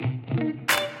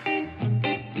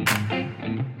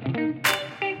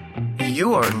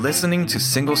You are listening to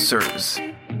Single Serves.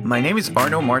 My name is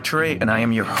Arno Martire and I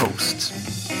am your host.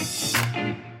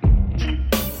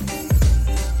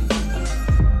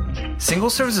 Single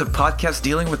Serves is a podcast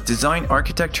dealing with design,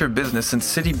 architecture, business, and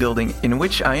city building in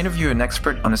which I interview an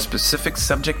expert on a specific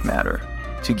subject matter.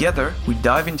 Together, we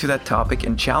dive into that topic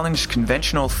and challenge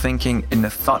conventional thinking in a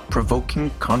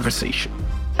thought-provoking conversation.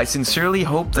 I sincerely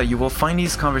hope that you will find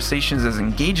these conversations as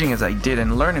engaging as I did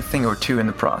and learn a thing or two in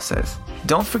the process.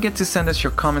 Don't forget to send us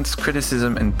your comments,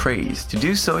 criticism, and praise. To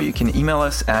do so, you can email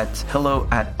us at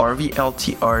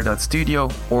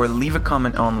hello@rvltr.studio or leave a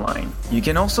comment online. You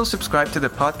can also subscribe to the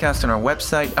podcast on our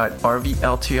website at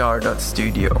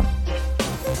rvltr.studio.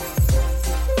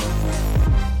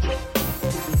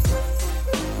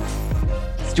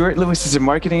 Stuart Lewis is a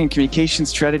marketing and communication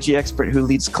strategy expert who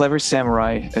leads Clever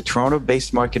Samurai, a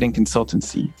Toronto-based marketing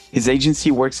consultancy. His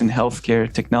agency works in healthcare,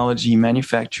 technology,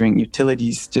 manufacturing,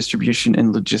 utilities, distribution,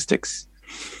 and logistics.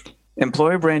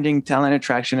 Employer branding, talent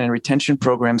attraction, and retention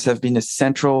programs have been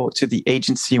central to the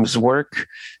agency's work,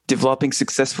 developing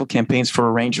successful campaigns for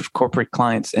a range of corporate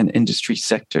clients and industry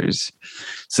sectors.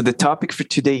 So the topic for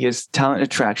today is talent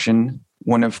attraction,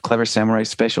 one of Clever Samurai's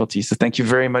specialties. So thank you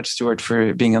very much, Stuart,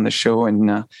 for being on the show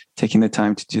and taking the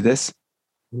time to do this.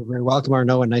 You're very welcome,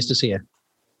 Arno, and nice to see you.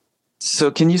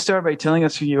 So can you start by telling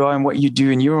us who you are and what you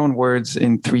do in your own words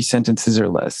in 3 sentences or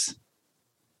less?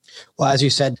 Well, as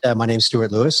you said, my name is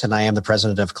Stuart Lewis, and I am the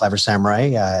president of Clever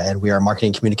Samurai, and we are a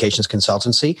marketing communications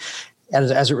consultancy. And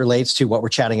as it relates to what we're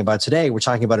chatting about today, we're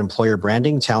talking about employer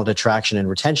branding, talent attraction, and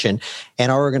retention.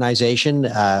 And our organization,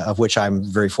 of which I'm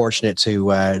very fortunate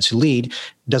to lead,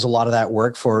 does a lot of that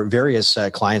work for various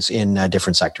clients in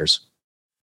different sectors.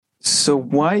 So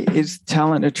why is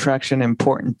talent attraction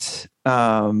important?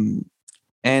 And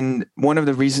one of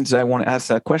the reasons I want to ask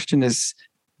that question is,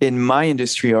 in my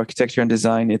industry, architecture and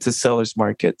design, it's a seller's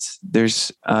market.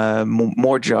 There's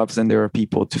more jobs than there are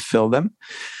people to fill them.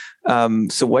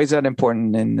 So why is that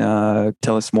important? And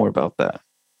tell us more about that.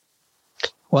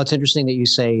 Well, it's interesting that you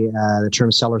say the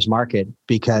term seller's market,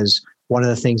 because one of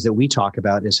the things that we talk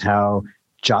about is how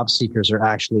job seekers are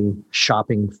actually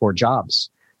shopping for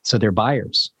jobs. So they're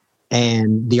buyers.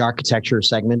 And the architecture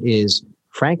segment is,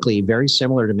 frankly, very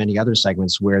similar to many other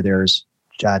segments where there's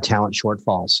talent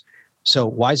shortfalls. So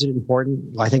why is it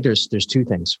important? Well, I think there's 2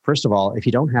 things. First of all, if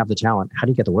you don't have the talent, how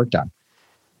do you get the work done?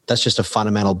 That's just a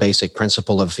fundamental basic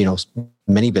principle of,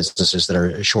 many businesses that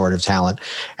are short of talent.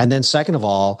 And then second of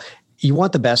all, you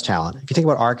want the best talent. If you think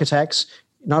about architects,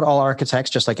 not all architects,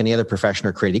 just like any other profession,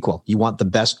 are created equal. You want the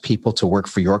best people to work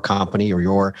for your company or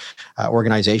your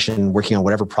organization, working on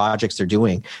whatever projects they're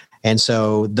doing. And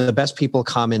so the best people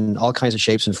come in all kinds of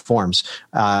shapes and forms,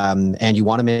 and you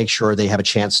want to make sure they have a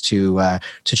chance to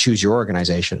choose your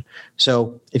organization.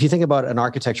 So if you think about an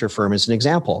architecture firm as an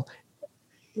example,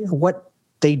 what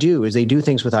they do is they do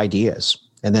things with ideas,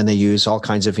 and then they use all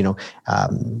kinds of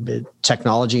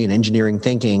technology and engineering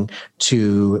thinking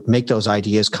to make those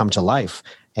ideas come to life.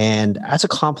 And that's a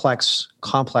complex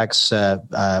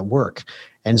work.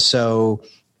 And so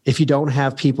if you don't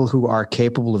have people who are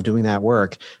capable of doing that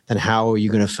work, then how are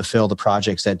you going to fulfill the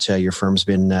projects that your firm's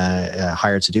been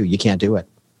hired to do? You can't do it.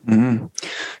 Mm-hmm.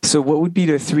 So what would be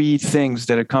the 3 things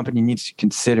that a company needs to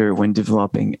consider when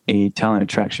developing a talent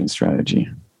attraction strategy?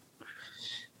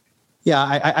 Yeah,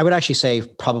 I would actually say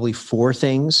probably 4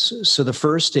 things. So the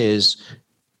first is,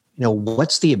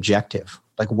 what's the objective?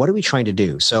 Like, what are we trying to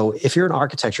do? So if you're an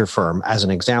architecture firm, as an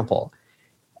example,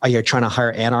 are you trying to hire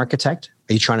an architect?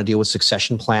 Are you trying to deal with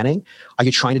succession planning? Are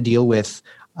you trying to deal with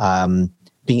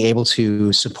being able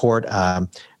to support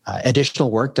additional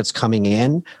work that's coming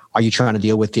in? Are you trying to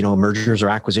deal with, mergers or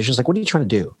acquisitions? Like, what are you trying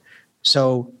to do?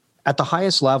 So at the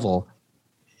highest level,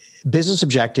 business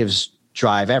objectives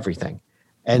drive everything.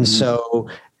 And so,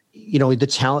 the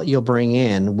talent you'll bring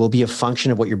in will be a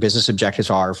function of what your business objectives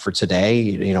are for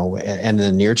today, and in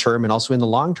the near term and also in the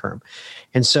long term.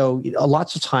 And so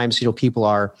lots of times, people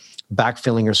are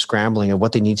backfilling or scrambling of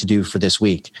what they need to do for this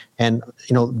week. And,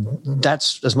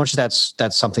 that's, as much as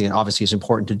that's something that obviously is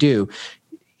important to do,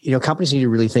 companies need to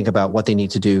really think about what they need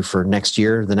to do for next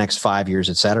year, the next 5 years,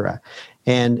 et cetera.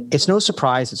 And it's no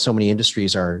surprise that so many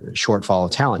industries are shortfall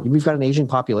of talent. We've got an aging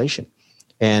population.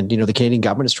 And, the Canadian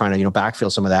government is trying to,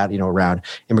 backfill some of that, around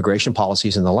immigration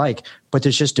policies and the like. But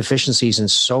there's just deficiencies in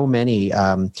so many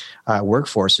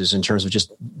workforces in terms of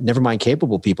just, never mind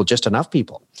capable people, just enough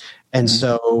people. And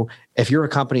so if you're a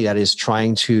company that is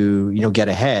trying to, get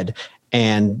ahead,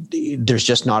 and there's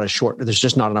just not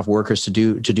enough workers to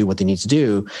do what they need to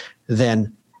do,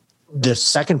 then the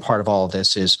second part of all of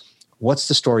this is, what's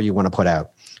the story you want to put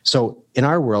out? So in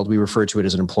our world, we refer to it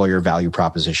as an employer value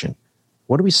proposition.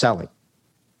 What are we selling?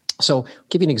 So I'll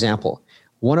give you an example.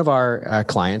 One of our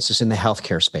clients is in the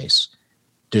healthcare space.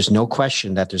 There's no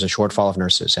question that there's a shortfall of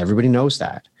nurses. Everybody knows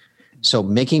that. So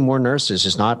making more nurses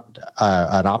is not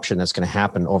an option that's going to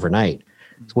happen overnight.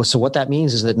 So what that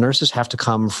means is that nurses have to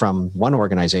come from one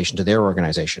organization to their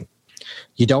organization.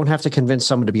 You don't have to convince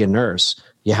someone to be a nurse.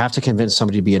 You have to convince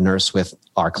somebody to be a nurse with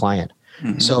our client.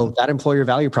 Mm-hmm. So that employer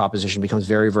value proposition becomes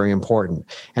very, very important.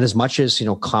 And as much as,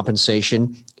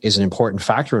 compensation is an important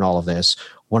factor in all of this,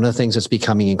 one of the things that's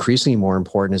becoming increasingly more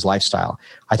important is lifestyle.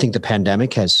 I think the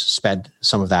pandemic has sped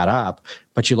some of that up,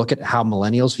 but you look at how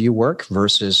millennials view work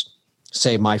versus,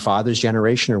 say, my father's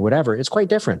generation or whatever, it's quite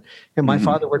different. And my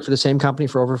father worked for the same company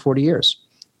for over 40 years.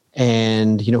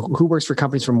 And, who works for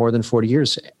companies for more than 40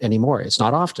 years anymore? It's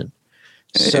not often.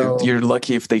 So you're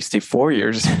lucky if they stay 4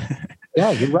 years.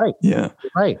 Yeah, you're right. Yeah.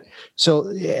 You're right.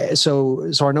 So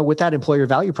Arnaud, with that employer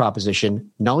value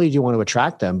proposition, not only do you want to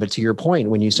attract them, but to your point,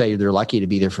 when you say they're lucky to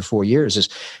be there for 4 years, is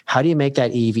how do you make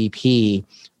that EVP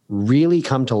really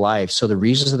come to life? So the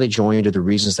reasons that they joined are the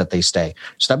reasons that they stay.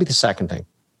 So that'd be the second thing.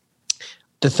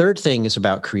 The third thing is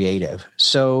about creative.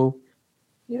 So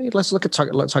let's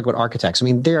talk about architects. I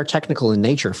mean, they are technical in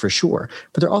nature for sure,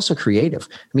 but they're also creative.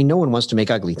 I mean, no one wants to make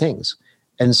ugly things.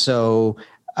 And so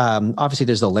obviously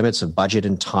there's the limits of budget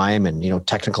and time and,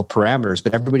 technical parameters,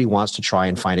 but everybody wants to try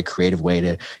and find a creative way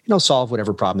to, solve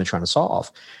whatever problem they're trying to solve.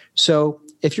 So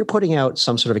if you're putting out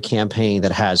some sort of a campaign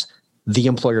that has the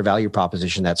employer value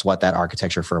proposition, that's what that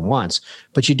architecture firm wants,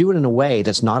 but you do it in a way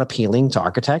that's not appealing to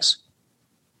architects,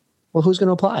 well, who's going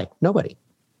to apply? Nobody.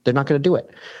 They're not going to do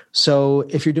it. So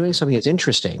if you're doing something that's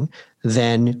interesting,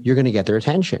 then you're going to get their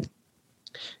attention.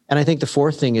 And I think the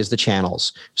fourth thing is the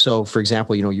channels. So, for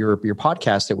example, your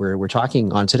podcast that we're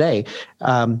talking on today,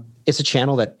 it's a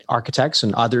channel that architects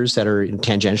and others that are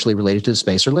tangentially related to the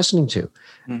space are listening to.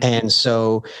 Mm-hmm. And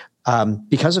so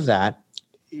because of that,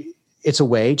 it's a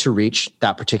way to reach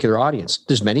that particular audience.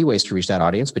 There's many ways to reach that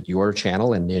audience, but your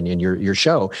channel and your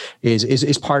show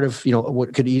is part of,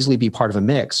 what could easily be part of a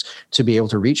mix to be able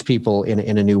to reach people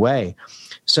in a new way.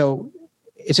 So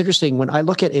it's interesting when I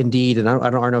look at Indeed, and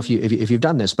I don't know if you've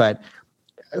done this, but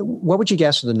what would you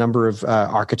guess are the number of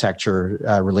architecture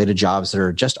related jobs that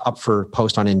are just up for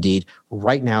post on Indeed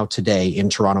right now today in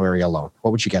Toronto area alone?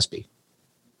 What would you guess be?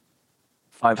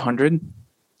 500?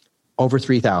 Over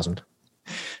 3,000.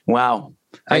 Wow.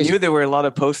 I knew there were a lot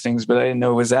of postings, but I didn't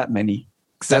know it was that many.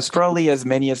 That's probably as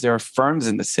many as there are firms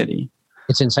in the city.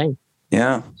 It's insane.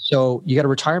 Yeah. So you got a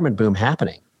retirement boom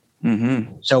happening.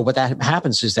 Mm-hmm. So what that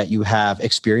happens is that you have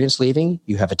experience leaving,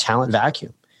 you have a talent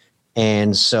vacuum.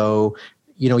 And so,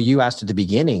 you asked at the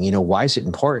beginning, why is it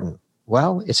important?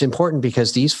 Well, it's important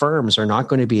because these firms are not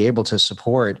going to be able to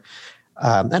support,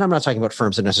 and I'm not talking about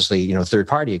firms that necessarily, third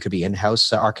party. It could be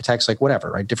in-house architects, like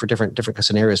whatever, right? Different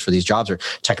scenarios for these jobs, or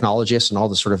technologists and all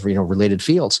the sort of, related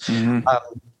fields. Mm-hmm.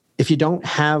 If you don't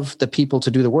have the people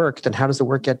to do the work, then how does the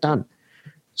work get done?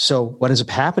 So what ends up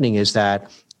happening is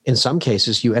that in some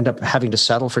cases, you end up having to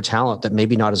settle for talent that may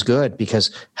be not as good,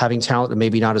 because having talent that may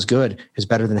be not as good is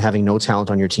better than having no talent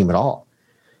on your team at all.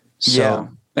 So, yeah.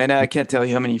 And I can't tell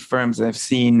you how many firms I've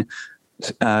seen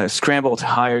scramble to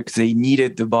hire because they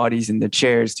needed the bodies in the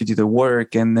chairs to do the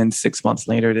work. And then 6 months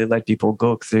later, they let people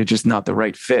go because they're just not the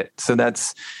right fit. So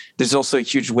there's also a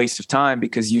huge waste of time,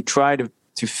 because you try to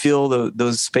fill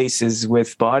those spaces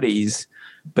with bodies,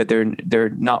 but they're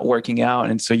not working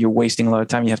out. And so you're wasting a lot of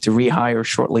time. You have to rehire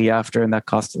shortly after, and that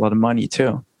costs a lot of money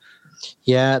too.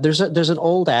 Yeah, there's an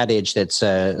old adage that's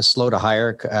slow to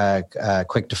hire,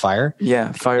 quick to fire.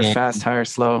 Yeah, fire fast, hire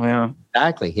slow. Yeah,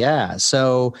 exactly. Yeah.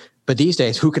 So, but these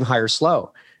days, who can hire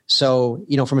slow? So,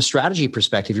 from a strategy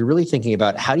perspective, you're really thinking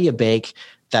about how do you bake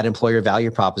that employer value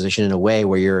proposition in a way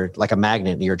where you're like a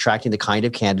magnet and you're attracting the kind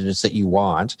of candidates that you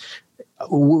want,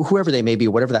 whoever they may be,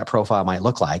 whatever that profile might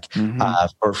look like,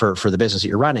 mm-hmm. for the business that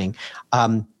you're running.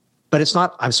 But it's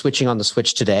not, I'm switching on the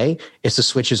switch today. It's the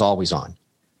switch is always on,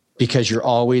 because you're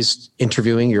always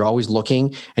interviewing, you're always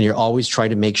looking, and you're always trying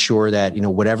to make sure that,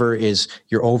 whatever is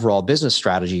your overall business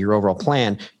strategy, your overall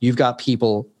plan, you've got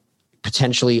people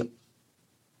potentially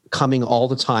coming all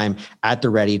the time at the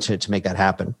ready to make that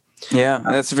happen. Yeah,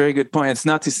 that's a very good point. It's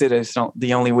not to say that it's not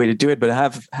the only way to do it, but I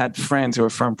have had friends who are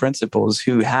firm principals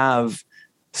who have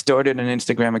started an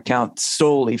Instagram account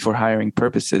solely for hiring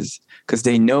purposes, because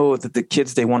they know that the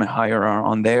kids they want to hire are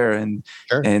on there, and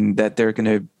sure. and that they're going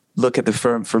to look at the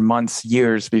firm for months,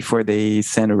 years before they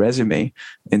send a resume.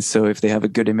 And so if they have a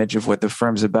good image of what the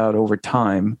firm's about over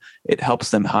time, it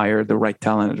helps them hire the right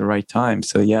talent at the right time.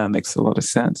 So yeah, it makes a lot of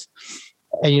sense.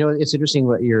 And it's interesting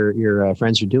what your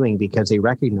friends are doing, because they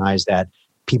recognize that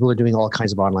people are doing all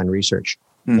kinds of online research.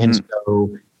 Mm-hmm. And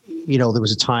so there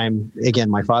was a time, again,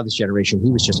 my father's generation,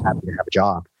 he was just happy to have a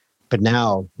job. But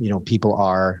now, people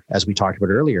are, as we talked about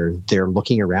earlier, they're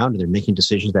looking around and they're making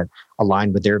decisions that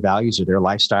align with their values or their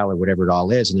lifestyle or whatever it all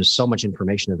is. And there's so much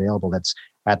information available that's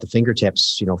at the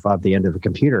fingertips, of the end of a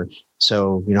computer.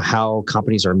 So, how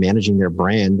companies are managing their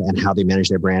brand and how they manage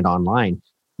their brand online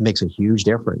makes a huge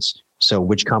difference. So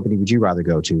which company would you rather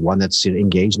go to? One that's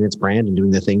engaged in its brand and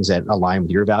doing the things that align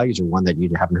with your values, or one that you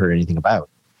haven't heard anything about?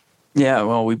 Yeah,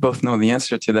 well, we both know the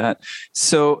answer to that.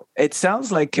 So it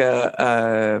sounds like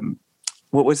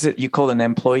what was it you called an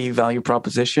employee value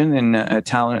proposition and a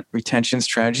talent retention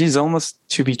strategy is almost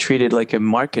to be treated like a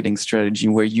marketing strategy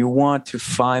where you want to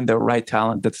find the right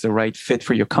talent that's the right fit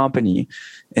for your company.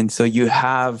 And so you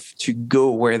have to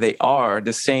go where they are.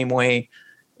 The same way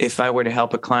if I were to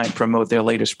help a client promote their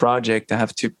latest project, I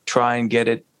have to try and get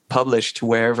it published to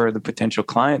wherever the potential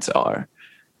clients are.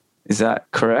 Is that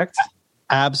correct?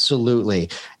 Absolutely.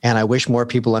 And I wish more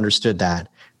people understood that.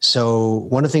 So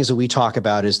one of the things that we talk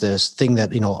about is this thing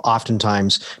that,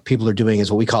 oftentimes people are doing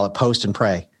is what we call it post and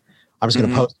pray. I'm just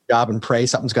going to post a job and pray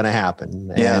something's going to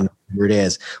happen. Yeah. And here it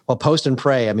is. Well, post and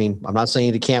pray, I'm not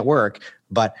saying it can't work,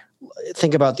 but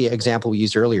think about the example we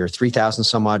used earlier, 3,000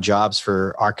 some odd jobs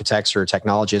for architects or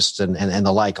technologists and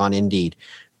the on Indeed.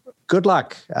 Good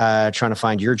luck trying to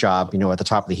find your job, at the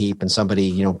top of the heap and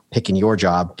somebody, picking your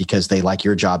job because they like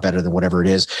your job better than whatever it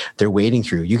is they're wading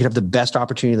through. You could have the best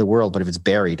opportunity in the world, but if it's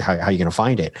buried, how are you going to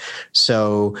find it?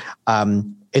 So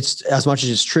it's as much as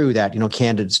it's true that,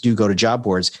 candidates do go to job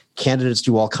boards, candidates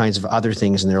do all kinds of other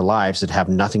things in their lives that have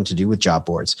nothing to do with job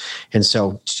boards. And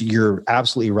so you're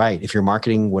absolutely right. If you're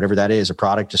marketing, whatever that is, a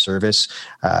product, a service,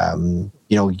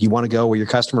 you want to go where your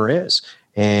customer is.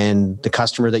 And the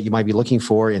customer that you might be looking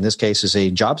for, in this case, is a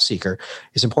job seeker,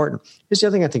 is important. Here's the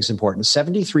other thing I think is important.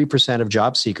 73% of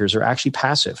job seekers are actually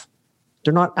passive.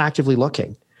 They're not actively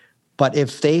looking. But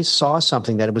if they saw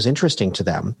something that was interesting to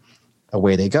them,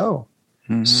 away they go.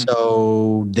 Mm-hmm.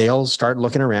 So they'll start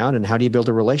looking around. And how do you build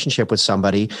a relationship with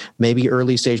somebody, maybe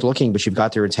early stage looking, but you've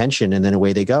got their attention, and then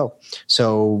away they go.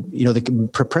 So, the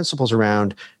principles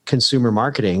around consumer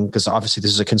marketing, because obviously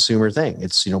this is a consumer thing.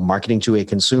 It's, marketing to a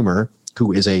consumer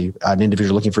who is an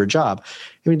individual looking for a job.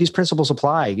 These principles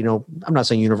apply, I'm not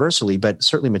saying universally, but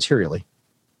certainly materially.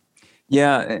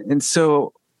 Yeah. And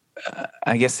so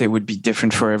I guess they would be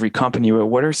different for every company. But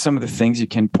what are some of the things you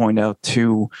can point out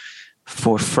to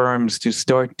for firms to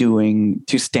start doing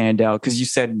to stand out? Because you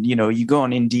said, you go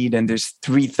on Indeed and there's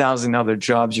 3,000 other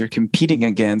jobs you're competing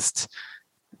against.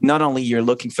 Not only you're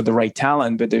looking for the right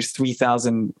talent, but there's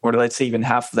 3,000, or let's say even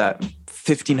half of that,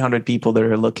 1,500 people that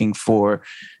are looking for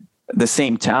the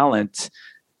same talent.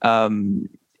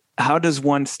 How does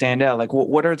one stand out? Like,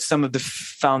 what are some of the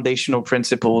foundational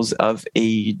principles of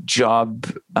a job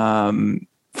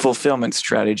fulfillment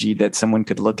strategy that someone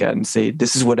could look at and say,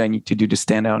 this is what I need to do to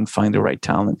stand out and find the right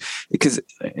talent? Because,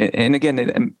 and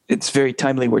again, it's very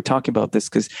timely we're talking about this,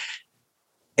 because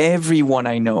everyone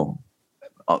I know,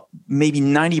 maybe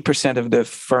 90% of the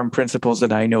firm principals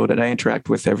that I know that I interact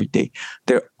with every day,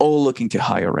 they're all looking to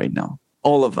hire right now.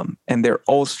 All of them, and they're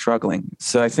all struggling.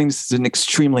 So I think this is an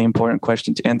extremely important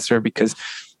question to answer, because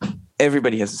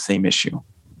everybody has the same issue.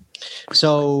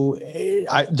 So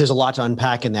there's a lot to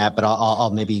unpack in that, but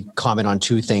I'll maybe comment on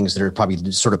two things that are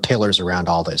probably sort of pillars around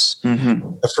all this.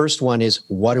 Mm-hmm. The first one is,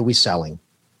 what are we selling?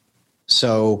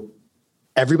 So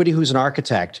everybody who's an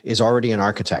architect is already an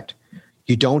architect.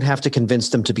 You don't have to convince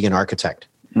them to be an architect.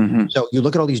 Mm-hmm. So you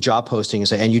look at all these job postings and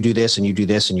say, and you do this, and you do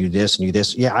this, and you do this, and you do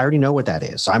this. Yeah, I already know what that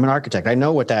is. I'm an architect. I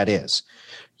know what that is.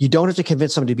 You don't have to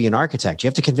convince somebody to be an architect. You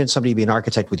have to convince somebody to be an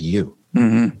architect with you.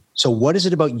 Mm-hmm. So what is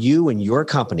it about you and your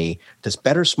company that's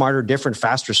better, smarter, different,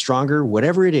 faster, stronger,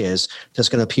 whatever it is, that's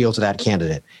going to appeal to that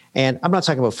candidate? And I'm not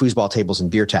talking about foosball tables and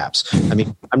beer taps.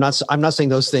 I'm not saying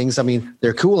those things.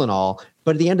 They're cool and all,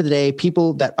 but at the end of the day,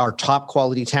 people that are top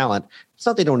quality talent, it's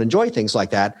not they don't enjoy things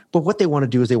like that, but what they want to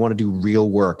do is they want to do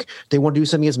real work. They want to do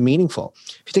something that's meaningful.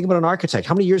 If you think about an architect,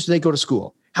 how many years did they go to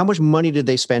school? How much money did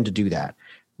they spend to do that?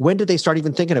 When did they start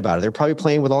even thinking about it? They're probably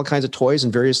playing with all kinds of toys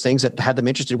and various things that had them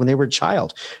interested when they were a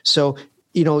child. So,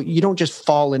 you don't just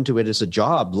fall into it as a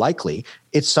job, likely.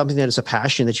 It's something that is a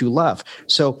passion that you love.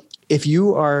 So if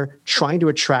you are trying to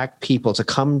attract people to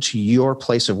come to your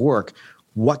place of work,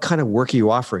 what kind of work are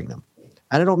you offering them?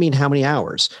 And I don't mean how many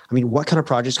hours. What kind of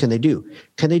projects can they do?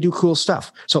 Can they do cool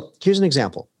stuff? So here's an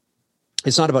example.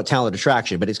 It's not about talent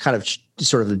attraction, but it's kind of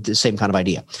sort of the same kind of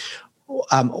idea.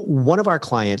 One of our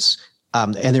clients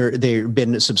and they've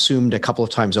been subsumed a couple of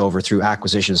times over through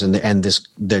acquisitions, and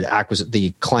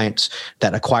the client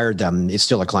that acquired them is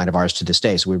still a client of ours to this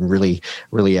day. So we're really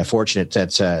fortunate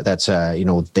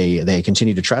that they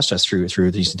continue to trust us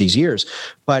through these years.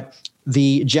 But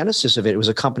the genesis of it was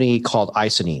a company called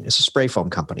Icynene. It's a spray foam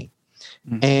company,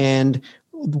 and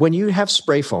when you have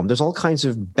spray foam, there's all kinds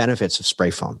of benefits of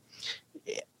spray foam.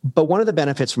 But one of the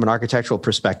benefits from an architectural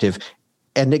perspective,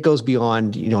 and it goes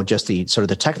beyond, just the sort of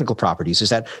the technical properties, is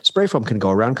that spray foam can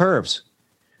go around curves.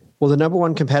 Well, the number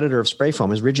one competitor of spray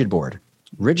foam is rigid board.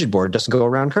 Rigid board doesn't go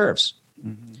around curves.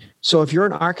 Mm-hmm. So if you're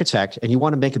an architect and you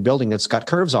want to make a building that's got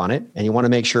curves on it, and you want to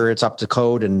make sure it's up to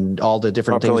code and all the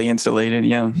different properly things, insulated,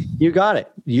 yeah, you got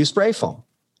it. Use spray foam.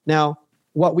 Now,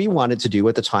 what we wanted to do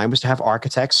at the time was to have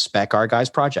architects spec our guy's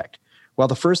project. Well,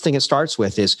 the first thing it starts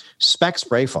with is spec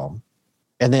spray foam,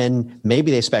 and then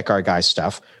maybe they spec our guy's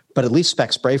stuff, but at least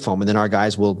spec spray foam, and then our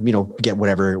guys will, get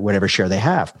whatever share they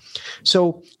have.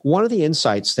 So one of the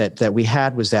insights that we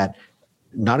had was that,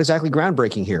 not exactly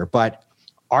groundbreaking here, but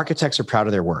architects are proud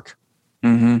of their work.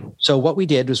 Mm-hmm. So what we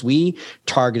did was we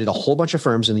targeted a whole bunch of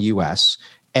firms in the US,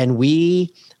 and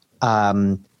we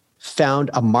found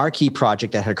a marquee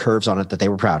project that had curves on it that they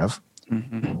were proud of,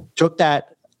 took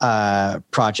that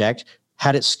project,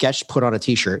 had it sketched, put on a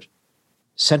t-shirt,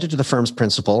 sent it to the firm's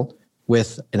principal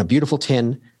in a beautiful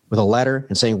tin with a letter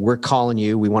and saying, we're calling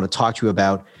you. We want to talk to you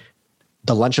about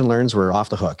the lunch and learns. Were off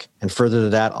the hook. And further to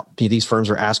that, these firms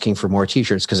were asking for more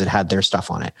t-shirts because it had their stuff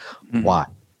on it. Mm-hmm. Why?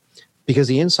 Because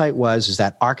the insight is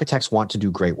that architects want to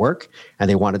do great work, and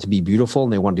they want it to be beautiful,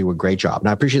 and they want to do a great job. Now,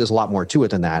 I appreciate there's a lot more to it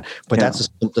than that, but that's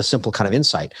the simple kind of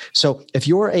insight. So if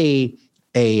you're a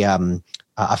firm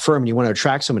and you want to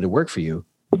attract someone to work for you,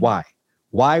 why?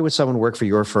 Why would someone work for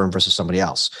your firm versus somebody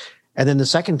else? And then the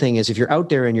second thing is, if you're out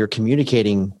there and you're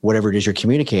communicating whatever it is you're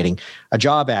communicating, a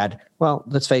job ad, well,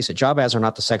 let's face it, job ads are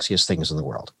not the sexiest things in the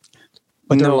world.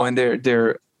 But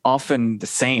they're often the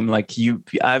same. Like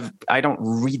I don't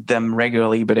read them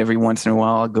regularly, but every once in a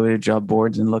while I'll go to job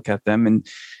boards and look at them, and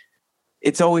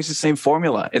it's always the same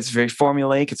formula. It's very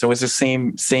formulaic. It's always the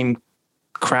same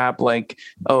crap. Like,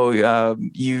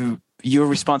 your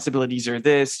responsibilities are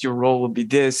this, your role will be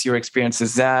this, your experience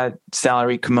is that,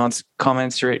 salary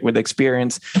commensurate with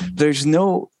experience. There's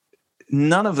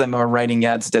none of them are writing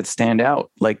ads that stand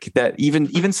out like that.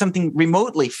 Even something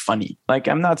remotely funny. Like,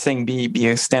 I'm not saying be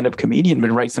a stand-up comedian, but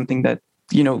write something that,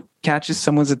 catches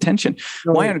someone's attention.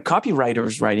 Why aren't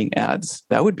copywriters writing ads?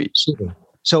 That would be.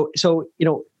 So,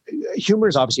 humor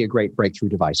is obviously a great breakthrough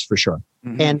device for sure.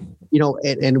 Mm-hmm.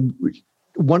 And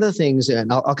one of the things,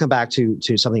 and I'll come back to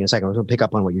something in a second. I'm going to pick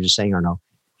up on what you're just saying, Arnaud.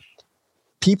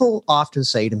 People often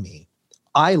say to me,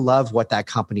 I love what that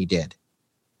company did,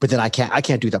 but then I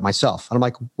can't do that myself. And I'm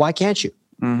like, why can't you?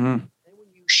 Mm-hmm. And when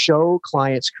you show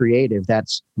clients creative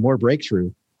that's more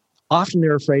breakthrough, often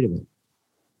they're afraid of it.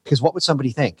 Because what would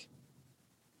somebody think?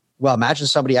 Well, imagine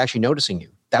somebody actually noticing you.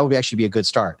 That would actually be a good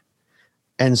start.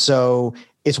 And so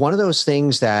it's one of those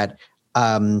things that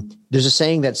there's a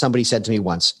saying that somebody said to me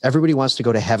once: everybody wants to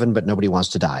go to heaven, but nobody wants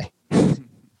to die.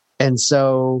 And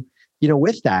so,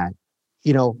 with that,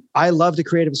 I love the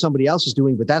creative somebody else is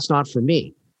doing, but that's not for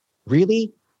me. Really?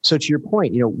 So to your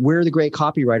point, we're the great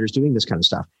copywriters doing this kind of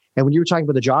stuff. And when you were talking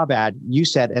about the job ad, you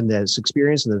said, and this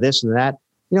experience and the this and that,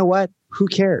 you know what? Who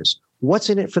cares? What's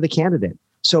in it for the candidate?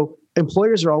 So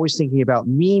employers are always thinking about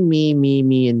me, me, me,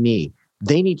 me, and me.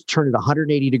 They need to turn it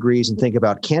 180 degrees and think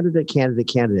about candidate, candidate,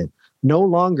 candidate. No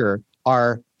longer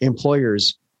are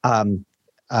employers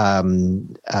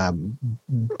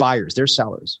buyers, they're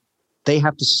sellers. They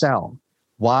have to sell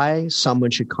why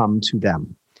someone should come to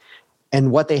them.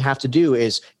 And what they have to do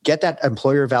is get that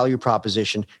employer value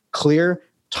proposition clear,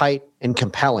 tight, and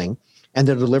compelling, and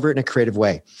then deliver it in a creative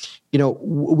way.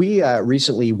 We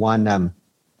recently won an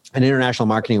international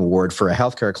marketing award for a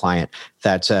healthcare client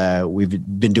that we've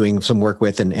been doing some work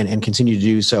with and continue to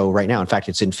do so right now. In fact,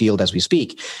 it's in field as we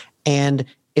speak. And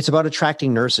it's about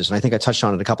attracting nurses. And I think I touched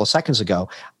on it a couple of seconds ago.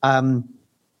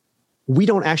 We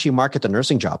don't actually market the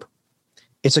nursing job.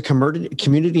 It's a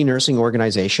community nursing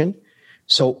organization.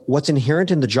 So what's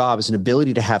inherent in the job is an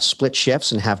ability to have split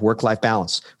shifts and have work-life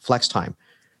balance, flex time.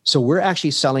 So we're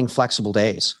actually selling flexible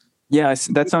days. Yeah,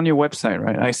 that's on your website,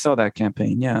 right? I saw that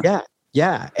campaign. Yeah.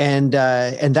 Yeah. And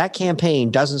that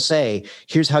campaign doesn't say,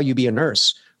 here's how you be a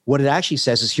nurse. What it actually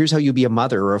says is, here's how you be a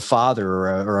mother or a father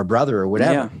or a brother or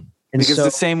whatever. Yeah. And because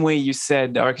the same way you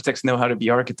said architects know how to be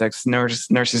architects,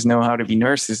 nurses know how to be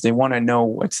nurses. They want to know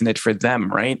what's in it for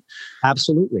them, right?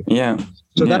 Absolutely. Yeah.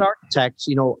 So that architect,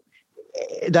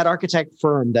 that architect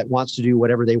firm that wants to do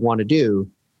whatever they want to do,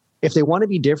 if they want to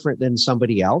be different than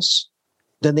somebody else,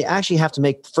 then they actually have to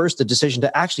make first the decision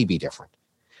to actually be different.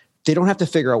 They don't have to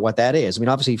figure out what that is. I mean,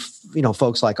 obviously,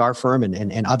 folks like our firm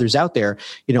and others out there,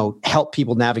 help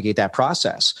people navigate that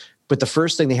process. But the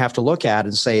first thing they have to look at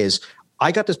and say is,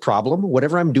 I got this problem.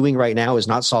 Whatever I'm doing right now is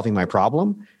not solving my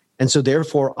problem. And so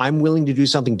therefore, I'm willing to do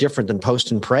something different than post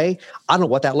and pray. I don't know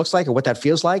what that looks like or what that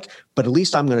feels like, but at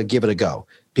least I'm going to give it a go,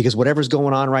 because whatever's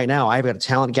going on right now, I've got a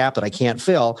talent gap that I can't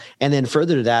fill. And then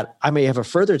further to that, I may have a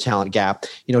further talent gap,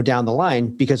 down the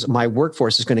line, because my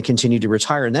workforce is going to continue to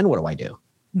retire. And then what do I do?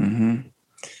 Mm-hmm.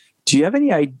 Do you have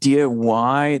any idea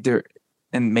why there,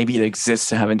 and maybe it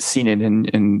exists, I haven't seen it,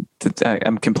 and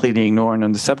I'm completely ignorant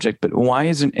on the subject, but why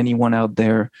isn't anyone out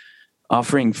there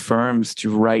offering firms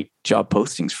to write job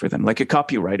postings for them, like a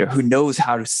copywriter who knows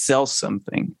how to sell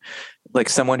something, like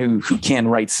someone who can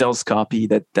write sales copy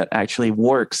that actually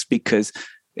works? Because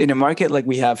in a market like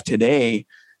we have today,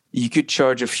 you could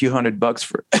charge a few $100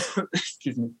 for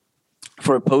excuse me,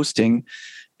 for a posting,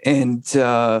 and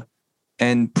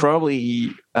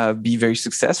probably be very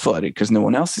successful at it because no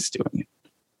one else is doing it.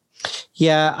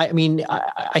 Yeah, I mean,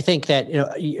 I think that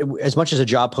as much as a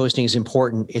job posting is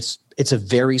important, it's a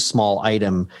very small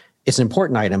item. It's an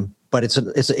important item, but it's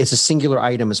a singular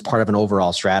item as part of an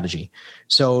overall strategy.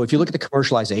 So if you look at the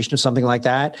commercialization of something like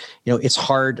that, it's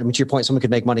hard. I mean, to your point, someone could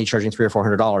make money charging $300 or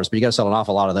 $400, but you got to sell an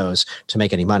awful lot of those to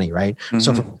make any money, right? Mm-hmm.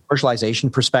 So from a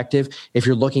commercialization perspective, if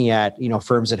you're looking at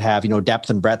firms that have depth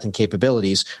and breadth and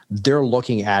capabilities, they're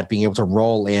looking at being able to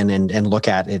roll in and look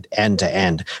at it end to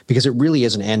end, because it really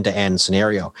is an end to end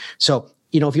scenario. So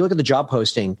if you look at the job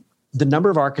posting, the number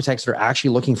of architects that are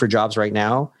actually looking for jobs right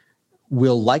now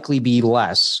will likely be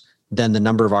less than the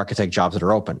number of architect jobs that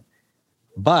are open.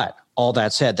 But all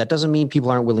that said, that doesn't mean people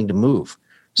aren't willing to move.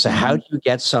 So how do you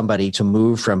get somebody to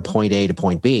move from point A to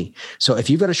point B? So if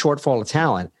you've got a shortfall of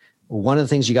talent, one of the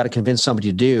things you got to convince somebody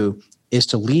to do is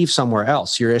to leave somewhere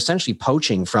else. You're essentially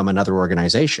poaching from another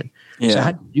organization. Yeah. So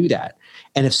how do you do that?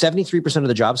 And if 73% of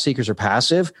the job seekers are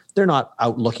passive, they're not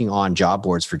out looking on job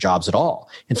boards for jobs at all.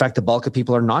 In fact, the bulk of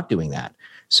people are not doing that.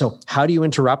 So how do you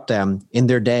interrupt them in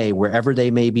their day, wherever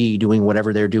they may be doing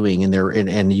whatever they're doing,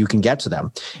 and you can get to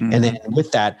them? Mm-hmm. And then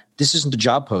with that, this isn't a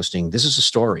job posting. This is a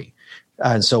story.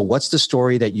 And so what's the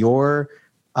story that your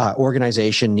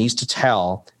organization needs to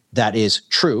tell that is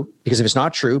true? Because if it's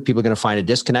not true, people are going to find a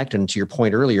disconnect. And to your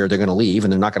point earlier, they're going to leave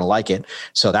and they're not going to like it.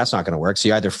 So that's not going to work. So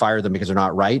you either fire them because they're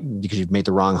not right, because you've made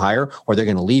the wrong hire, or they're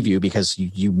going to leave you because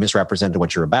you misrepresented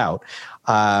what you're about.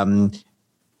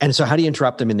 And so how do you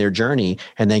interrupt them in their journey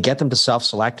and then get them to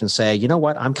self-select and say, you know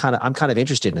what, I'm kind of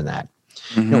interested in that.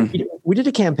 Mm-hmm. We did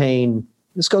a campaign.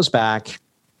 This goes back,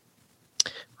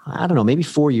 I don't know, maybe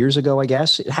 4 years ago, I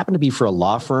guess. It happened to be for a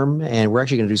law firm, and we're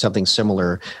actually going to do something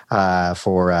similar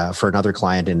for another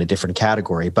client in a different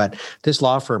category. But this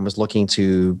law firm was looking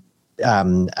to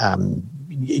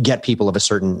get people of a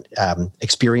certain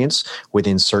experience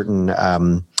within certain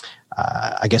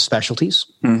specialties.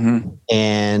 Mm-hmm.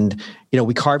 And,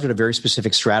 we carved out a very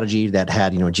specific strategy that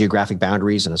had, geographic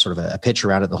boundaries and a sort of a pitch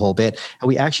around it, the whole bit. And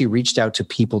we actually reached out to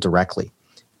people directly.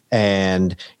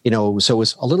 And, so it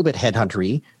was a little bit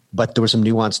headhuntery, but there were some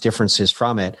nuanced differences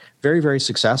from it. Very, very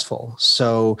successful.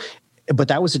 So, but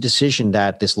that was a decision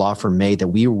that this law firm made, that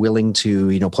we were willing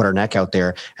to, put our neck out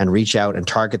there and reach out and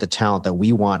target the talent that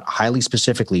we want highly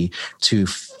specifically to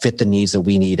fit the needs that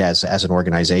we need as an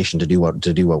organization to do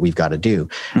what we've got to do.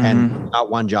 Mm-hmm. And not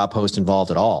one job post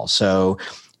involved at all. So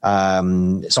I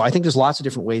think there's lots of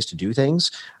different ways to do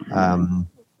things.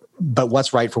 But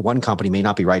what's right for one company may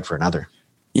not be right for another.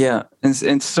 Yeah.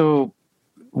 And so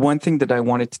one thing that I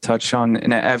wanted to touch on,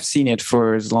 and I've seen it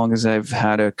for as long as I've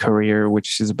had a career,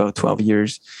 which is about 12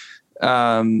 years,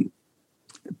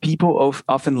 people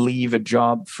often leave a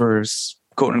job for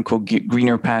quote unquote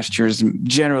greener pastures,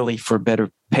 generally for better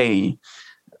pay.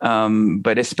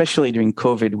 But especially during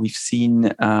COVID, we've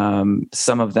seen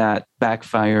some of that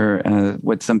backfire,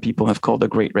 what some people have called a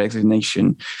great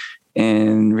resignation,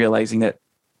 and realizing that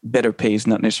better pay is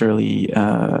not necessarily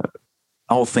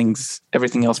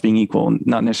everything else being equal,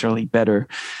 not necessarily better,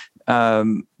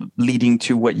 leading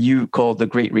to what you call the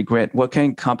great regret. What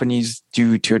can companies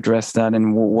do to address that,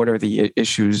 and what are the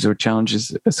issues or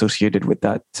challenges associated with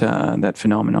that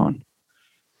phenomenon?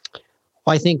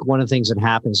 Well, I think one of the things that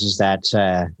happens is that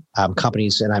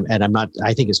companies,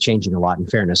 I think it's changing a lot in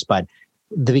fairness, but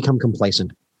they become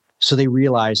complacent. So they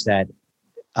realize that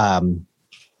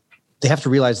they have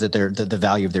to realize that they're the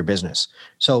value of their business.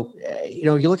 So,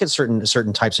 you look at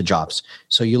certain types of jobs.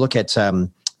 So you look at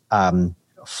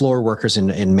floor workers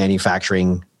in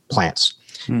manufacturing plants.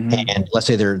 And let's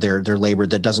say they're labor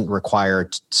that doesn't require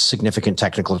significant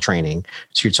technical training.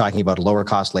 So you're talking about lower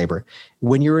cost labor.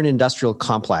 When you're an industrial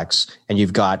complex and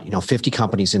you've got 50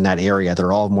 companies in that area that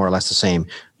are all more or less the same,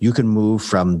 you can move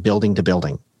from building to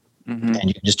building. And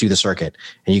you can just do the circuit,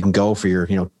 and you can go for your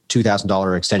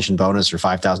 $2,000 extension bonus or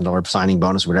 $5,000 signing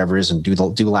bonus, whatever it is, and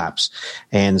do laps.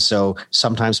 And so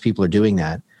sometimes people are doing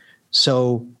that.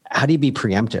 So how do you be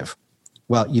preemptive?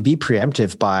 Well, you be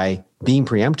preemptive by being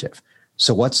preemptive.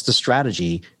 So what's the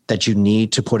strategy that you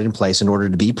need to put in place in order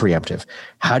to be preemptive?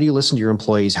 How do you listen to your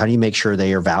employees? How do you make sure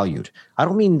they are valued? I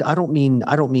don't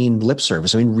mean lip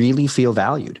service. I mean really feel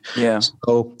valued. Yeah.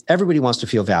 So everybody wants to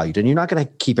feel valued, and you're not going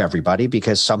to keep everybody,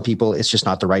 because some people it's just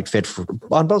not the right fit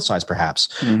on both sides, perhaps.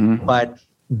 But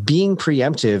being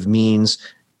preemptive means,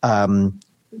 and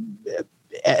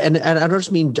I don't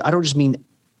just mean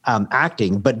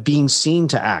acting, but being seen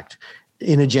to act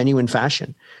in a genuine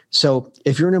fashion. So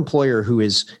if you're an employer who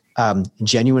is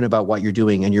genuine about what you're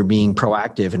doing and you're being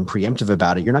proactive and preemptive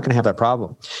about it, you're not going to have that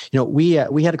problem. We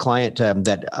had a client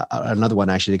that another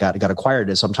one actually got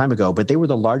acquired some time ago, but they were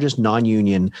the largest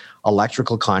non-union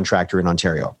electrical contractor in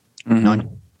Ontario.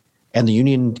 And the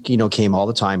union, came all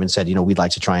the time and said, we'd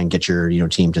like to try and get your,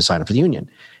 team to sign up for the union.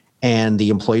 And the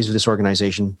employees of this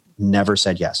organization never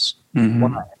said yes.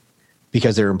 Why?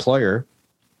 Because their employer,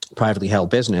 privately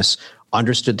held business,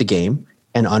 understood the game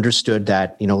and understood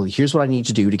that, here's what I need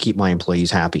to do to keep my employees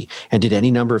happy, and did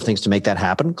any number of things to make that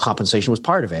happen. Compensation was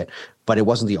part of it, but it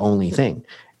wasn't the only thing.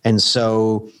 And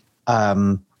so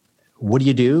what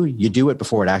do? You do it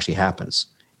before it actually happens.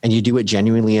 And you do it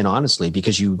genuinely and honestly,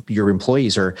 because your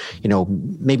employees are,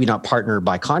 maybe not partner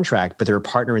by contract, but they're a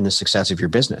partner in the success of your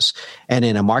business. And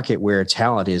in a market where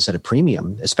talent is at a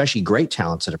premium, especially great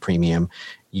talent's at a premium,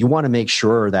 you want to make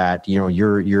sure that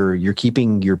you're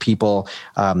keeping your people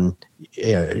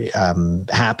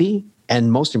happy,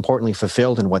 and most importantly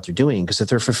fulfilled in what they're doing. Because if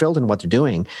they're fulfilled in what they're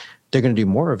doing, they're going to do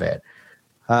more of it.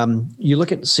 You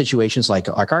look at situations like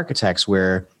architects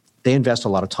where they invest a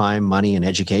lot of time, money, and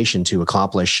education to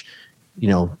accomplish,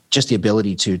 just the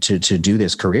ability to do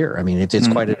this career. I mean, it's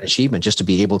quite an achievement just to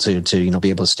be able to be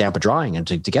able to stamp a drawing and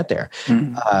to get there.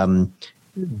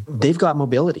 They've got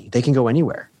mobility; they can go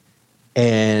anywhere.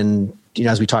 And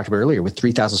as we talked about earlier, with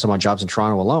 3,000 some odd jobs in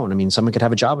Toronto alone, I mean, someone could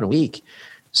have a job in a week.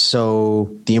 So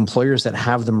the employers that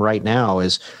have them right now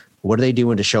is, what are they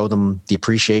doing to show them the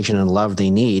appreciation and love they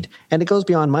need? And it goes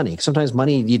beyond money. Sometimes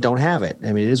money, you don't have it.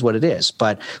 I mean, it is what it is,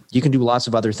 but you can do lots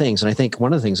of other things. And I think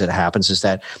one of the things that happens is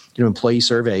that, employee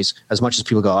surveys, as much as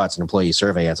people go, it's an employee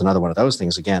survey, it's another one of those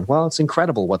things again. Well, it's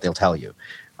incredible what they'll tell you.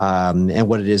 And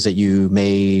what it is that you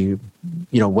may,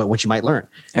 what you might learn.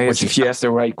 I guess if you ask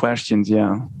the right questions,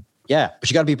 yeah. Yeah, but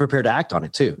you got to be prepared to act on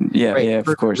it too. Yeah, right? Of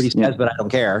course. Everybody says, but I don't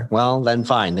care. Well, then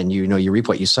fine. Then you reap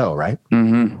what you sow, right?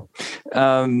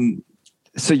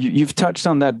 So you've touched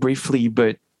on that briefly,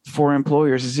 but for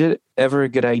employers, is it ever a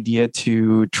good idea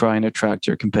to try and attract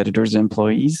your competitors'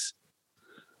 employees?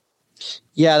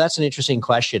 Yeah, that's an interesting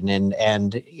question,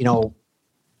 and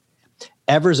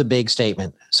ever is a big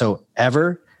statement. So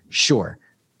ever, sure,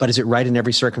 but is it right in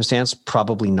every circumstance?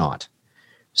 Probably not.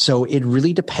 So it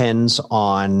really depends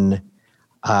on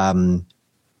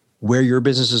where your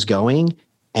business is going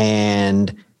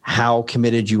and how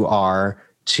committed you are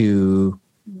to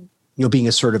being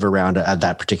assertive around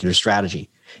that particular strategy.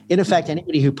 In effect,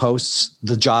 anybody who posts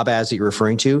the job ads that you're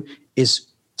referring to is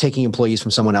taking employees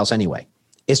from someone else anyway.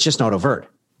 It's just not overt.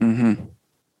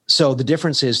 So the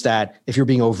difference is that if you're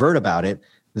being overt about it,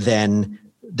 then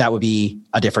that would be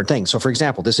a different thing. So for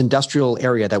example, this industrial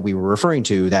area that we were referring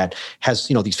to that has,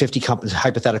 these 50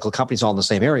 hypothetical companies all in the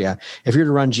same area. If you're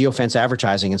to run geofence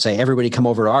advertising and say, everybody come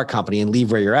over to our company and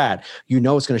leave where you're at, it's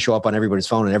going to show up on everybody's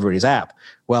phone and everybody's app.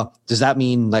 Well, does that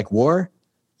mean like war?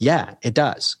 Yeah, it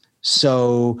does.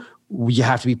 So you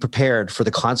have to be prepared for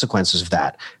the consequences of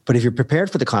that. But if you're prepared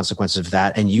for the consequences of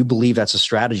that and you believe that's a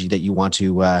strategy that you want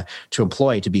to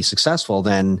employ to be successful,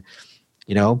 then,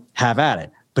 have at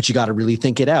it. But you got to really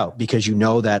think it out, because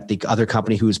that the other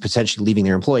company who is potentially leaving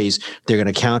their employees, they're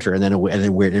going to counter. And then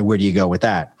where do you go with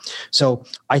that? So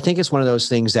I think it's one of those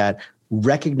things that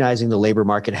recognizing the labor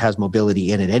market has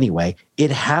mobility in it anyway.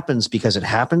 It happens because it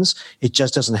happens. It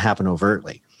just doesn't happen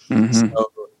overtly.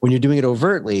 So when you're doing it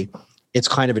overtly, it's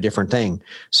kind of a different thing.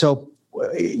 So,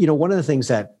 one of the things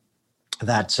that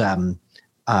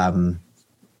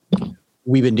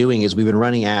we've been doing is we've been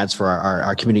running ads for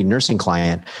our community nursing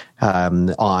client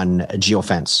on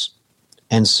geofence.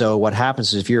 And so what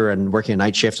happens is if you're working a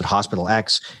night shift at Hospital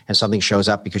X and something shows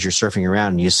up because you're surfing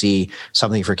around and you see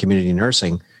something for community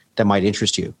nursing that might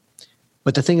interest you.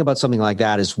 But the thing about something like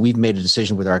that is we've made a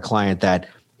decision with our client that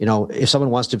if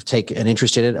someone wants to take an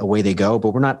interest in it, away they go.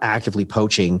 But we're not actively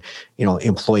poaching,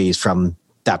 employees from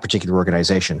that particular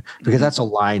organization, because that's a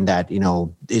line that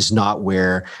is not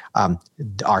where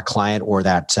our client or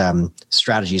that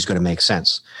strategy is going to make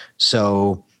sense.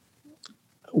 So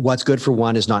what's good for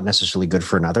one is not necessarily good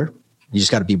for another. You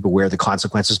just got to be aware of the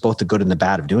consequences, both the good and the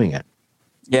bad of doing it.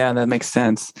 Yeah, that makes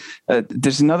sense.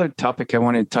 There's another topic I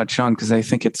want to touch on, because I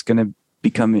think it's going to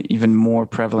become even more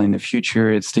prevalent in the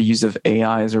future. It's the use of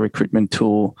AI as a recruitment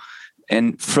tool.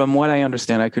 And from what I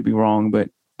understand, I could be wrong,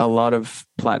 but a lot of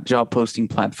job posting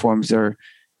platforms are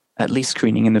at least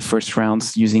screening in the first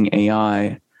rounds using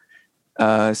AI.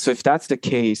 So if that's the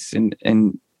case,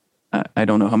 and I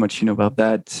don't know how much you know about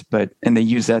that, and they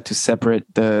use that to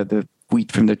separate the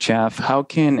wheat from the chaff, how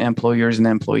can employers and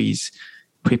employees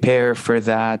prepare for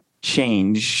that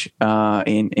change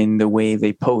in the way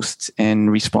they post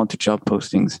and respond to job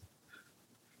postings?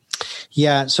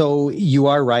 Yeah, so you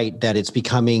are right that it's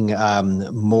becoming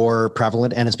more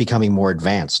prevalent and it's becoming more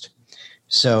advanced.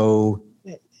 So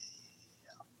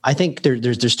I think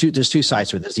there's two sides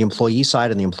to it. There's the employee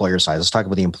side and the employer side. Let's talk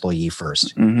about the employee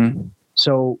first. Mm-hmm.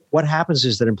 So what happens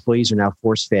is that employees are now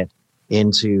force fit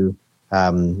into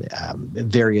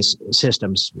various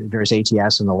systems, various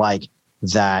ATS and the like,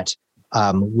 that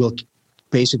will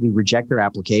basically reject their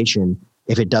application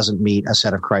if it doesn't meet a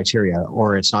set of criteria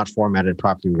or it's not formatted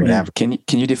properly, whatever. Can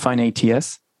you define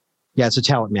ATS? Yeah, it's a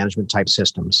talent management type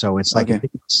system. So it's like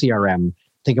CRM.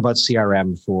 Think about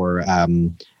CRM for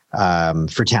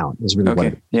talent is really what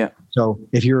it is. Yeah. So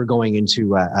if you're going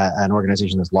into an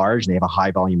organization that's large and they have a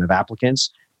high volume of applicants,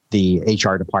 the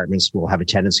HR departments will have a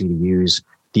tendency to use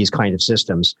these kind of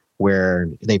systems where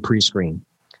they pre-screen.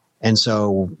 And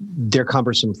so they're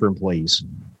cumbersome for employees.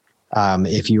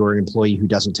 If you are an employee who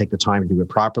doesn't take the time to do it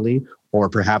properly, or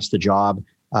perhaps the job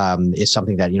is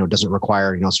something that doesn't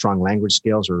require strong language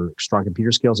skills or strong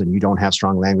computer skills, and you don't have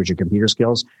strong language or computer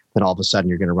skills, then all of a sudden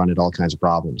you're going to run into all kinds of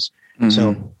problems. Mm-hmm.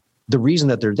 So the reason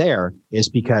that they're there is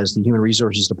because the human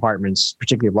resources departments,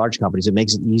 particularly of large companies, it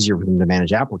makes it easier for them to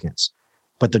manage applicants.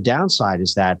 But the downside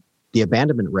is that the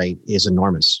abandonment rate is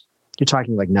enormous. You're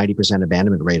talking like 90%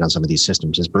 abandonment rate on some of these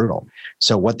systems is brutal.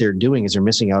 So what they're doing is they're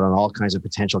missing out on all kinds of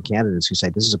potential candidates who say,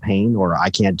 this is a pain, or I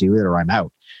can't do it, or I'm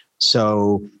out.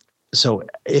 So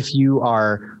if you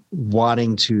are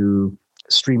wanting to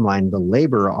streamline the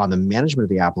labor on the management of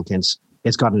the applicants,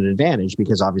 it's got an advantage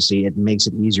because obviously it makes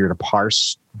it easier to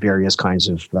parse various kinds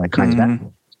of applicants.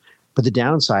 But the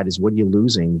downside is, what are you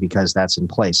losing because that's in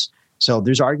place? So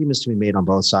there's arguments to be made on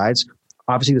both sides.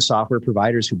 Obviously, the software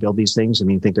providers who build these things,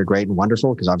 think they're great and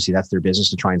wonderful because obviously that's their business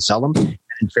to try and sell them. And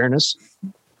in fairness,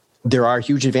 there are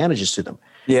huge advantages to them.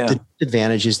 Yeah. The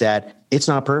advantage is that it's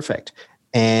not perfect.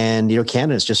 And,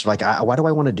 candidates just like, why do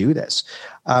I want to do this?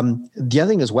 The other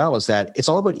thing as well is that it's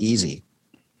all about easy.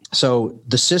 So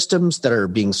the systems that are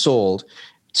being sold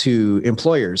to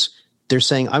employers, they're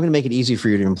saying, I'm going to make it easy for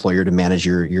your employer to manage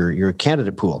your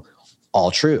candidate pool.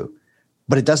 All true.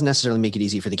 But it doesn't necessarily make it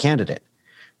easy for the candidate.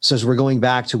 So as we're going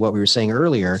back to what we were saying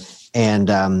earlier, and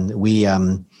we're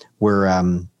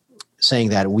saying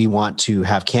that we want to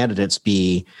have candidates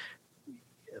be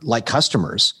like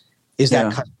customers, is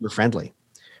that customer friendly?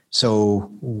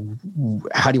 So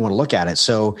how do you want to look at it?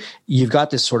 So you've got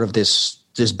this sort of this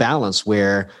balance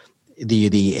where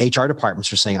the HR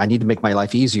departments are saying, I need to make my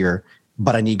life easier,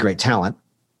 but I need great talent.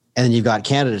 And then you've got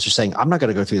candidates who are saying, I'm not going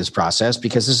to go through this process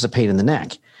because this is a pain in the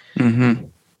neck. Mm-hmm.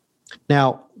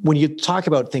 Now, when you talk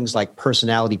about things like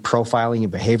personality profiling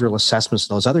and behavioral assessments,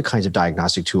 those other kinds of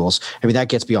diagnostic tools, that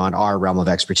gets beyond our realm of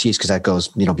expertise because that goes,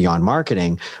 beyond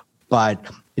marketing. But,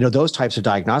 those types of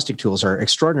diagnostic tools are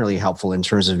extraordinarily helpful in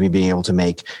terms of me being able to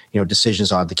make,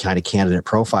 decisions on the kind of candidate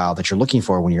profile that you're looking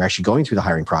for when you're actually going through the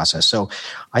hiring process. So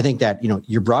I think that,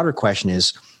 your broader question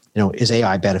is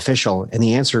AI beneficial? And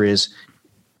the answer is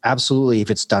absolutely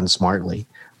if it's done smartly.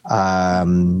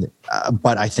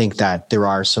 But I think that there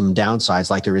are some downsides,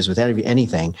 like there is with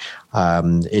anything,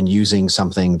 in using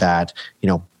something that,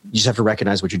 you just have to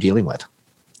recognize what you're dealing with.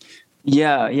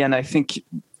 Yeah. And I think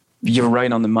you're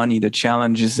right on the money. The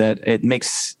challenge is that it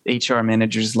makes HR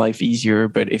managers' life easier,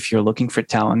 but if you're looking for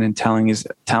talent and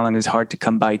talent is hard to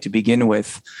come by to begin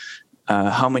with,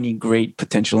 how many great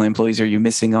potential employees are you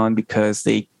missing on because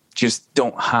they just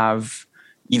don't have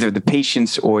either the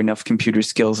patience or enough computer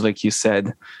skills, like you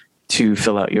said, to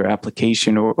fill out your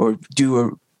application or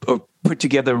put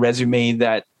together a resume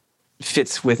that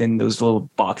fits within those little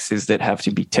boxes that have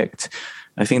to be ticked.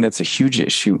 I think that's a huge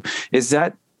issue.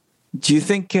 Do you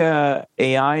think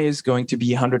AI is going to be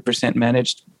 100%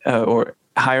 managed or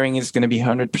hiring is going to be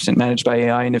 100% managed by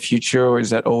AI in the future? Or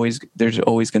is that there's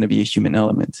always going to be a human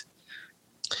element?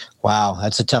 Wow,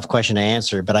 that's a tough question to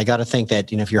answer. But I got to think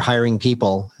that, if you're hiring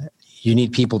people, you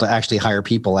need people to actually hire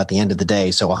people at the end of the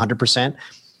day. So 100%,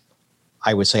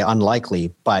 I would say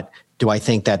unlikely. But do I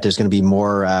think that there's going to be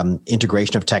more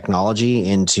integration of technology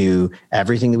into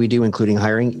everything that we do, including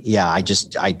hiring? Yeah,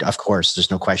 of course, there's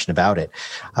no question about it.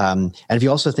 And if you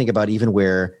also think about even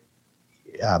where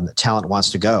talent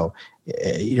wants to go,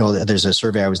 there's a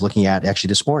survey I was looking at actually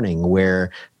this morning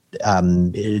where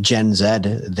Gen Z,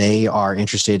 they are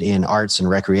interested in arts and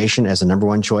recreation as the number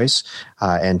one choice,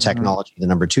 and technology the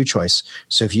number two choice.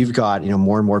 So if you've got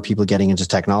more and more people getting into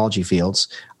technology fields,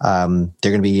 they're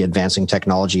going to be advancing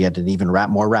technology at an even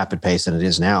more rapid pace than it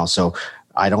is now. So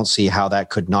I don't see how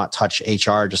that could not touch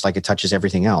HR just like it touches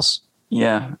everything else.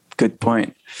 Yeah, good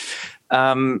point.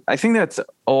 I think that's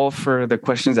all for the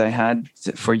questions I had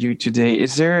for you today.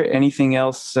 Is there anything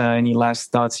else, any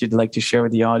last thoughts you'd like to share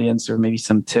with the audience, or maybe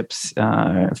some tips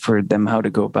for them how to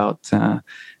go about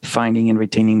finding and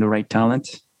retaining the right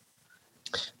talent?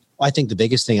 I think the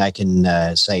biggest thing I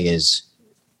can say is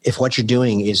if what you're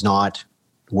doing is not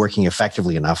working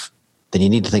effectively enough, then you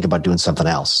need to think about doing something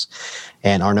else.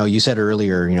 And Arnaud, you said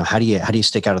earlier, how do you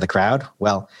stick out of the crowd?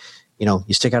 Well,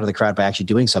 you stick out of the crowd by actually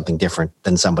doing something different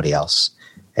than somebody else.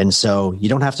 And so you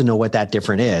don't have to know what that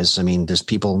different is. I mean, there's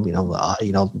people,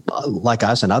 like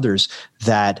us and others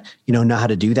that, know how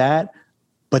to do that.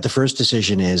 But the first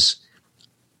decision is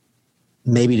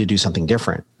maybe to do something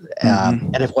different.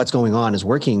 And if what's going on is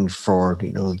working for,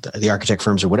 the architect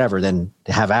firms or whatever, then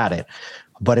have at it.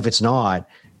 But if it's not,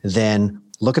 then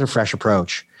look at a fresh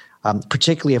approach,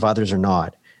 particularly if others are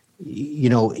not.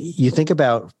 You think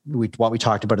about what we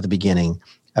talked about at the beginning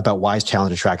about why is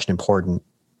talent attraction important.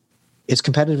 It's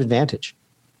competitive advantage.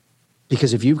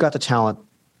 Because if you've got the talent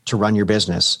to run your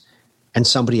business and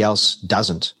somebody else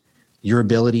doesn't, your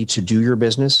ability to do your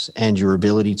business and your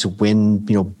ability to win,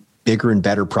 bigger and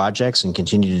better projects and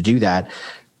continue to do that,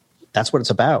 that's what it's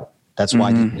about. That's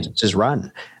why the business is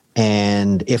run.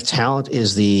 And if talent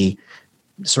is the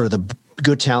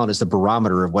good talent is the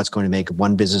barometer of what's going to make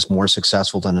one business more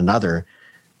successful than another,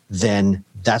 then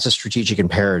that's a strategic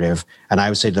imperative. And I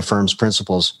would say to the firm's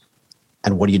principals,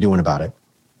 and what are you doing about it?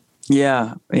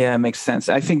 Yeah, it makes sense.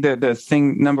 I think that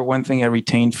number one thing I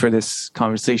retained for this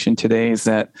conversation today is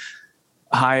that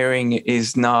hiring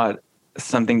is not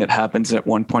something that happens at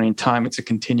one point in time. It's a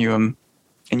continuum,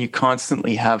 and you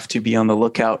constantly have to be on the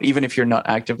lookout, even if you're not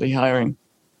actively hiring.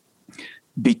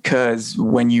 Because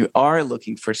when you are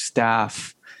looking for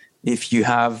staff, if you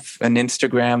have an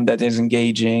Instagram that is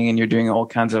engaging and you're doing all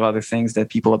kinds of other things that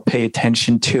people pay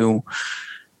attention to,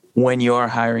 when you are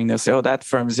hiring, they'll say, oh, that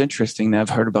firm is interesting. I've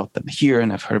heard about them here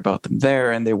and I've heard about them there,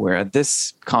 and they were at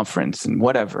this conference and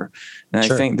whatever. And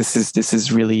sure. I think this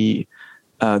is really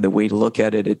the way to look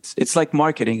at it. It's like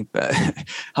marketing.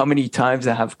 How many times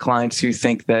I have clients who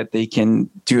think that they can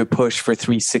do a push for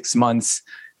 3-6 months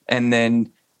and then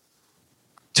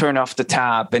turn off the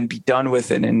tap and be done with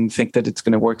it and think that it's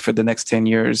going to work for the next 10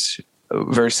 years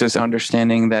versus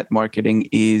understanding that marketing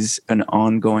is an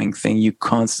ongoing thing. You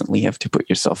constantly have to put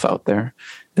yourself out there.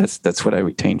 That's what I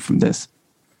retained from this.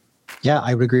 Yeah,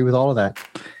 I would agree with all of that.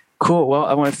 Cool. Well,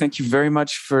 I want to thank you very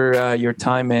much for your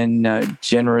time and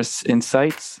generous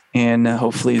insights. And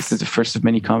hopefully this is the first of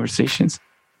many conversations.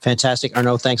 Fantastic.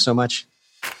 Arnaud, thanks so much.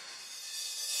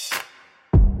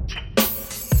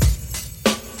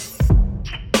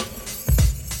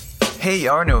 Hey,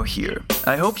 Arnaud here.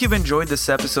 I hope you've enjoyed this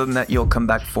episode and that you'll come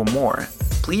back for more.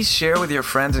 Please share with your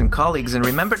friends and colleagues, and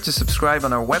remember to subscribe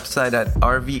on our website at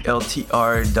rvltr.studio.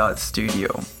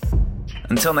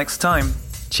 Until next time,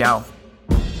 ciao.